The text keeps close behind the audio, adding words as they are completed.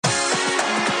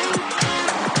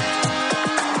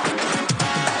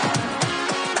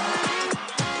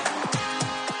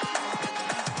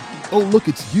Oh, look,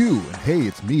 it's you. And hey,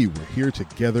 it's me. We're here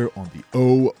together on the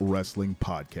O Wrestling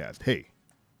Podcast. Hey,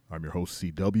 I'm your host,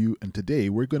 CW, and today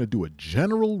we're going to do a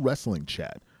general wrestling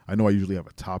chat. I know I usually have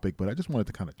a topic, but I just wanted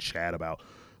to kind of chat about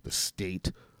the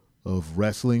state of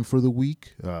wrestling for the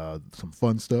week. Some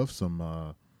fun stuff,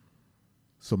 some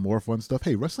more fun stuff.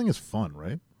 Hey, wrestling is fun,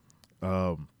 right?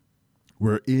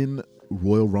 We're in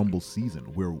Royal Rumble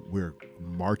season. We're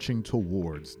marching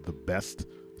towards the best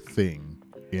thing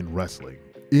in wrestling,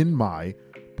 in my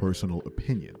personal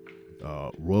opinion.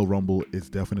 Royal Rumble is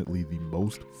definitely the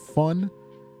most fun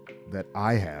that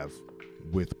I have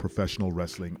with professional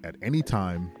wrestling at any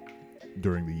time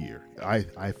during the year.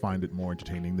 I find it more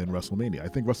entertaining than WrestleMania. I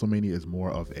think WrestleMania is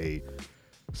more of a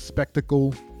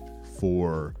spectacle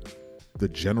for the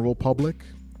general public,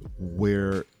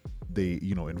 where they,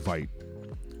 invite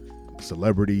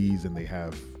celebrities and they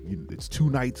have, it's 2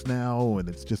 nights now, and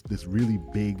it's just this really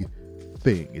big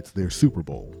thing. It's their Super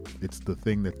Bowl. It's the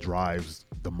thing that drives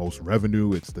the most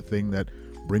revenue. It's the thing that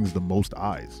brings the most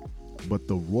eyes. But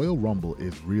the Royal Rumble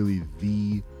is really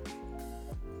the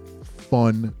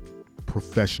fun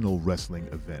professional wrestling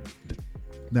event.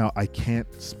 Now, I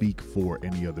can't speak for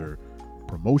any other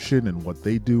promotion and what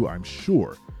they do. I'm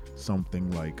sure something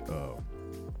like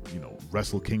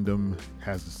Wrestle Kingdom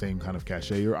has the same kind of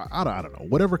cachet, or I don't know,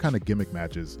 whatever kind of gimmick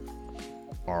matches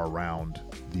are around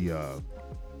the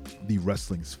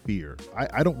wrestling sphere.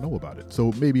 I don't know about it.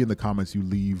 So maybe in the comments you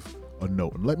leave a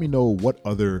note and let me know what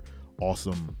other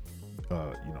awesome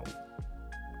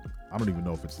I don't even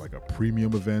know if it's like a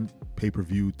premium event,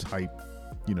 pay-per-view type,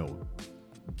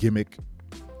 gimmick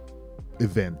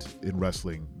event in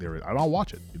wrestling there is. I'll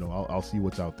watch it. I'll see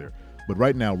what's out there. But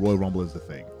right now, Royal Rumble is the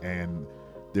thing, and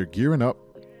they're gearing up.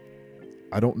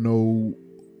 I don't know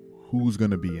who's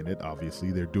going to be in it.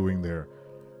 Obviously, they're doing their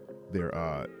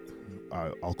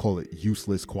I'll call it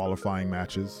useless qualifying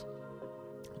matches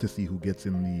to see who gets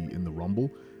in the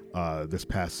Rumble. This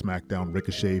past SmackDown,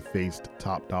 Ricochet faced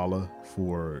Top Dollar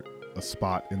for a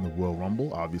spot in the Royal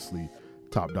Rumble. Obviously,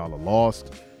 Top Dollar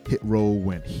lost. Hit Row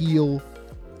went heel,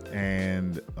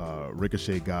 and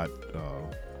Ricochet got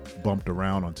bumped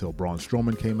around until Braun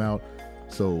Strowman came out.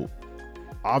 So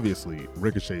obviously,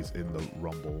 Ricochet's in the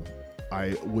Rumble.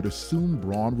 I would assume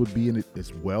Braun would be in it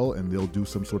as well, and they'll do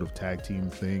some sort of tag team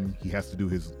thing. He has to do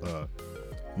his,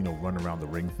 run around the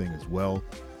ring thing as well.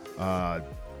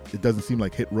 It doesn't seem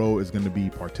like Hit Row is going to be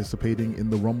participating in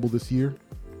the Rumble this year.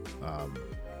 I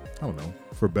don't know,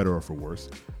 for better or for worse.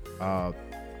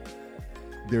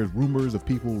 There's rumors of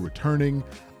people returning.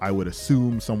 I would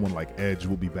assume someone like Edge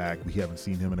will be back. We haven't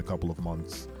seen him in a couple of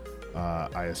months.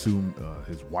 I assume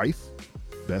his wife,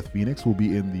 Beth Phoenix, will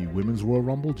be in the Women's Royal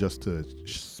Rumble just to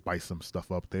spice some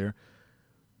stuff up there.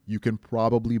 You can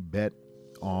probably bet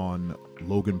on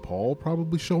Logan Paul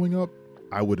probably showing up,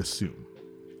 I would assume.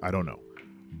 I don't know.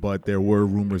 But there were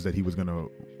rumors that he was going to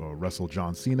wrestle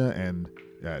John Cena and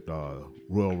at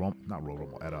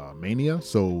Mania.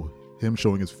 So him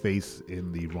showing his face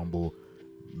in the Rumble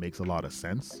makes a lot of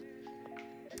sense.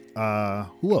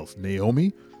 Who else?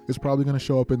 Naomi is probably going to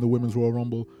show up in the Women's Royal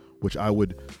Rumble, which I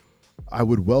would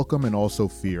welcome and also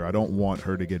fear. I don't want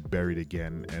her to get buried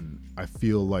again, and I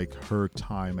feel like her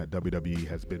time at WWE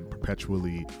has been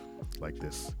perpetually like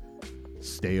this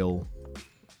stale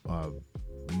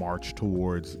march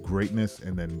towards greatness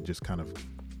and then just kind of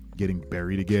getting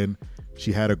buried again.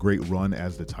 She had a great run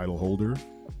as the title holder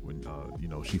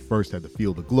when she first had the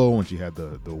Feel the Glow and she had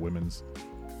the women's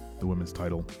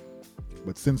title,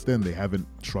 but since then they haven't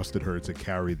trusted her to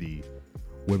carry the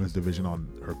women's division on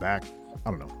her back. I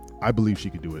don't know. I believe she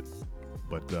could do it,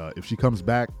 but if she comes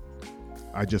back,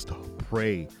 I just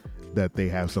pray that they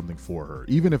have something for her,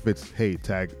 even if it's, hey,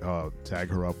 tag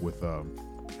her up with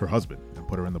her husband and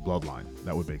put her in the bloodline.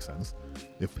 That would make sense.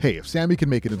 If Sammy can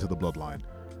make it into the bloodline,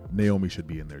 Naomi should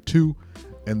be in there too.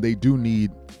 And they do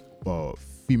need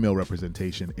female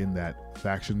representation in that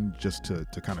faction just to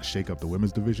kind of shake up the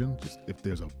women's division. Just if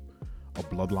there's a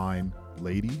bloodline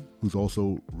lady who's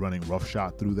also running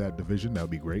roughshod through that division, that would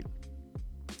be great.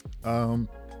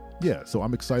 So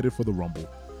I'm excited for the Rumble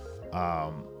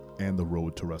and the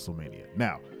road to WrestleMania.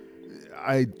 Now,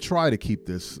 I try to keep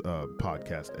this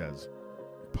podcast as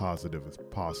positive as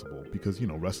possible because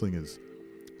wrestling is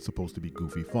supposed to be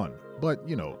goofy fun, but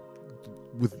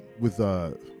with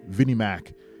Vinnie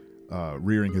Mac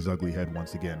rearing his ugly head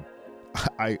once again,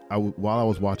 I while I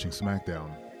was watching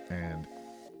SmackDown, and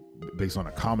based on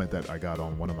a comment that I got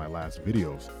on one of my last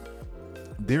videos,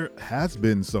 there has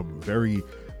been some very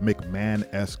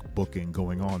McMahon-esque booking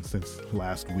going on since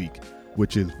last week,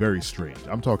 which is very strange.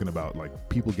 I'm talking about like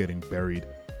people getting buried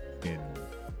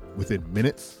within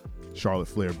minutes. Charlotte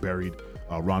Flair buried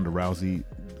Ronda Rousey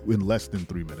in less than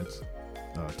 3 minutes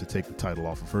to take the title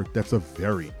off of her. That's a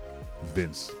very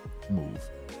Vince move.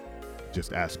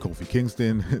 Just ask Kofi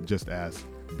Kingston. Just ask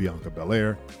Bianca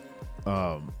Belair.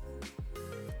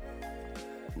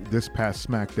 This past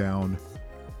SmackDown,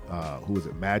 who was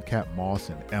it? Madcap Moss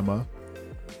and Emma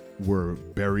were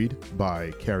buried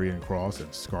by Karrion Kross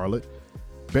and Scarlett.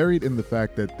 Buried in the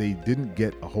fact that they didn't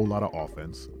get a whole lot of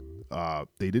offense.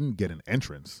 They didn't get an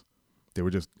entrance. They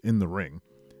were just in the ring,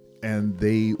 and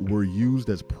they were used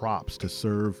as props to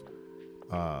serve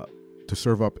up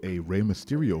a Rey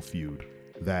Mysterio feud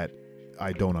that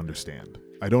I don't understand.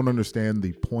 I don't understand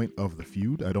the point of the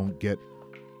feud. I don't get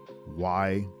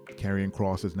why Karrion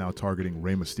Kross is now targeting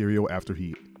Rey Mysterio after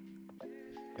he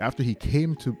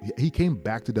came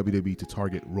back to WWE to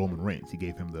target Roman Reigns. He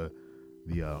gave him the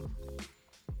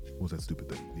what was that stupid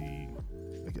thing?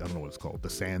 I don't know what it's called. The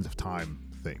Sands of Time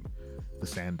thing, the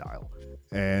Sand Dial,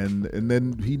 and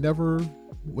then he never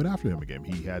went after him again.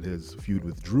 He had his feud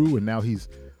with Drew, and now he's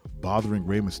bothering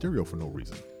Rey Mysterio for no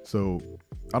reason. So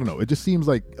I don't know. It just seems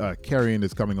like Karrion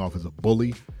is coming off as a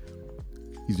bully.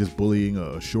 He's just bullying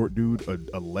a short dude,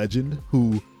 a legend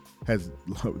who has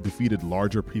defeated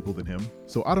larger people than him.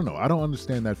 So I don't know. I don't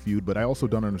understand that feud, but I also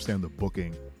don't understand the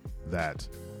booking that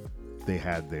they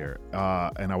had there.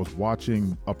 And I was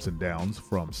watching Ups and Downs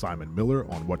from Simon Miller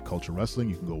on What Culture Wrestling.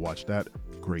 You can go watch that.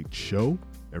 Great show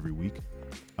every week.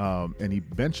 And he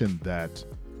mentioned that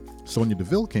Sonya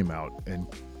Deville came out and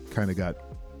kind of got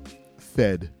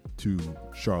fed to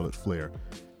Charlotte Flair.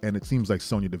 And it seems like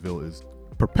Sonya Deville is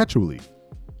perpetually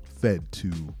fed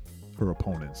to her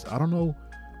opponents. I don't know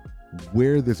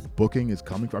where this booking is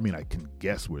coming from. I mean, I can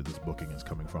guess where this booking is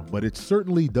coming from, but it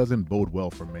certainly doesn't bode well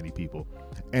for many people.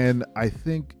 And I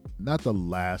think not the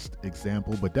last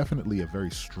example, but definitely a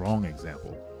very strong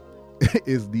example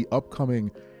is the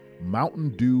upcoming Mountain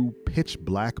Dew Pitch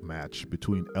Black match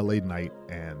between LA Knight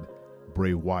and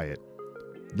Bray Wyatt.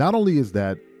 Not only is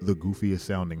that the goofiest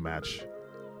sounding match,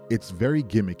 it's very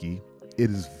gimmicky.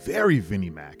 It is very Vinnie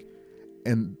Mac.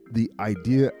 And the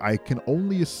idea, I can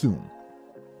only assume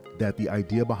that the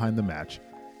idea behind the match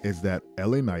is that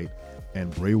LA Knight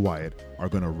and Bray Wyatt are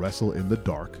going to wrestle in the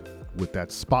dark with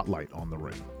that spotlight on the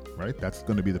ring, right? That's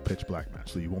going to be the pitch black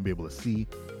match. So you won't be able to see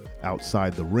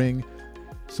outside the ring.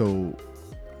 So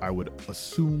I would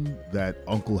assume that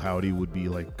Uncle Howdy would be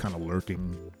like kind of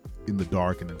lurking in the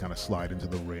dark and then kind of slide into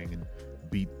the ring and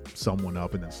beat someone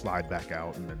up and then slide back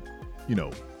out and then, you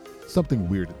know, something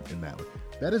weird in that way.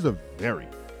 That is a very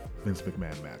Vince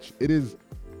McMahon match. It is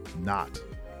not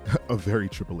a very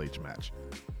Triple H match.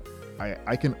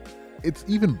 It's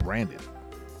even branded.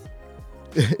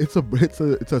 It's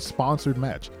a sponsored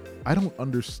match. I don't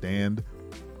understand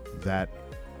that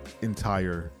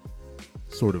entire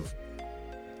sort of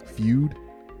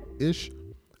feud-ish.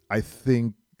 I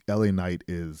think LA Knight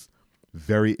is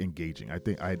very engaging. I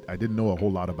think I didn't know a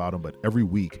whole lot about him, but every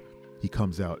week he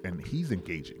comes out and he's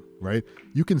engaging, right?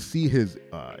 You can see his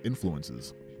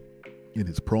influences in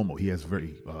his promo. He has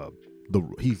very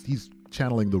he's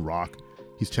channeling The Rock,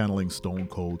 he's channeling Stone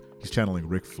Cold, he's channeling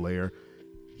Ric Flair.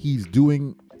 He's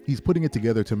putting it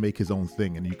together to make his own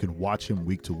thing, and you can watch him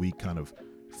week to week kind of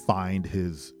find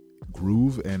his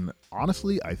groove. And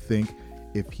honestly, I think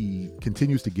if he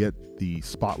continues to get the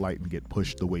spotlight and get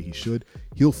pushed the way he should,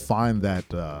 he'll find that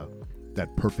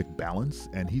perfect balance,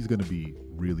 and he's going to be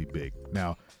really big.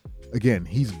 Now, again,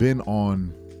 he's been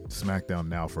on SmackDown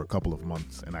now for a couple of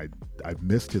months, and I've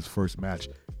missed his first match.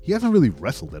 He hasn't really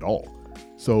wrestled at all,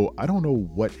 so I don't know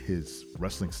what his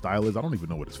wrestling style is. I don't even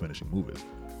know what his finishing move is,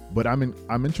 but I'm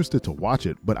interested to watch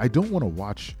it. But I don't want to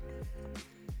watch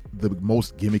the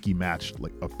most gimmicky match,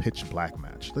 like a pitch black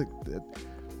match. Like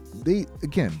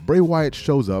Bray Wyatt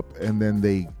shows up and then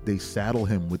they saddle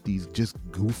him with these just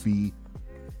goofy,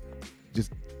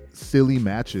 just silly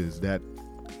matches that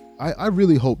I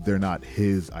really hope they're not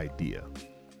his idea.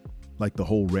 Like the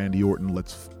whole Randy Orton,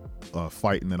 let's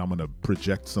fight and then I'm going to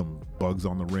project some bugs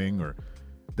on the ring, or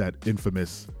that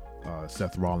infamous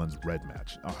Seth Rollins red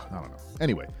match. I don't know.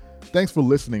 Anyway, thanks for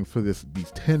listening for these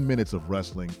 10 minutes of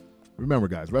wrestling. Remember,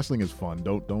 guys, wrestling is fun.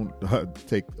 Don't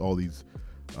take all these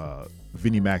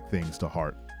Vinnie Mac things to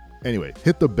heart. Anyway,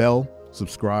 hit the bell,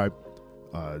 subscribe,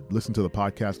 listen to the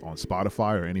podcast on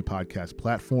Spotify or any podcast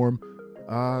platform.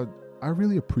 I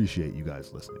really appreciate you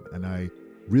guys listening, and I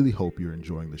really hope you're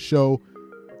enjoying the show.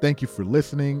 Thank you for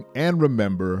listening, and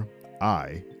remember,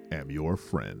 I am your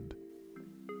friend.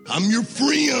 I'm your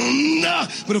friend,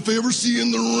 but if I ever see you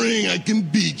in the ring, I can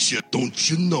beat you, don't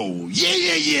you know? Yeah,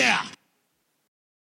 yeah, yeah!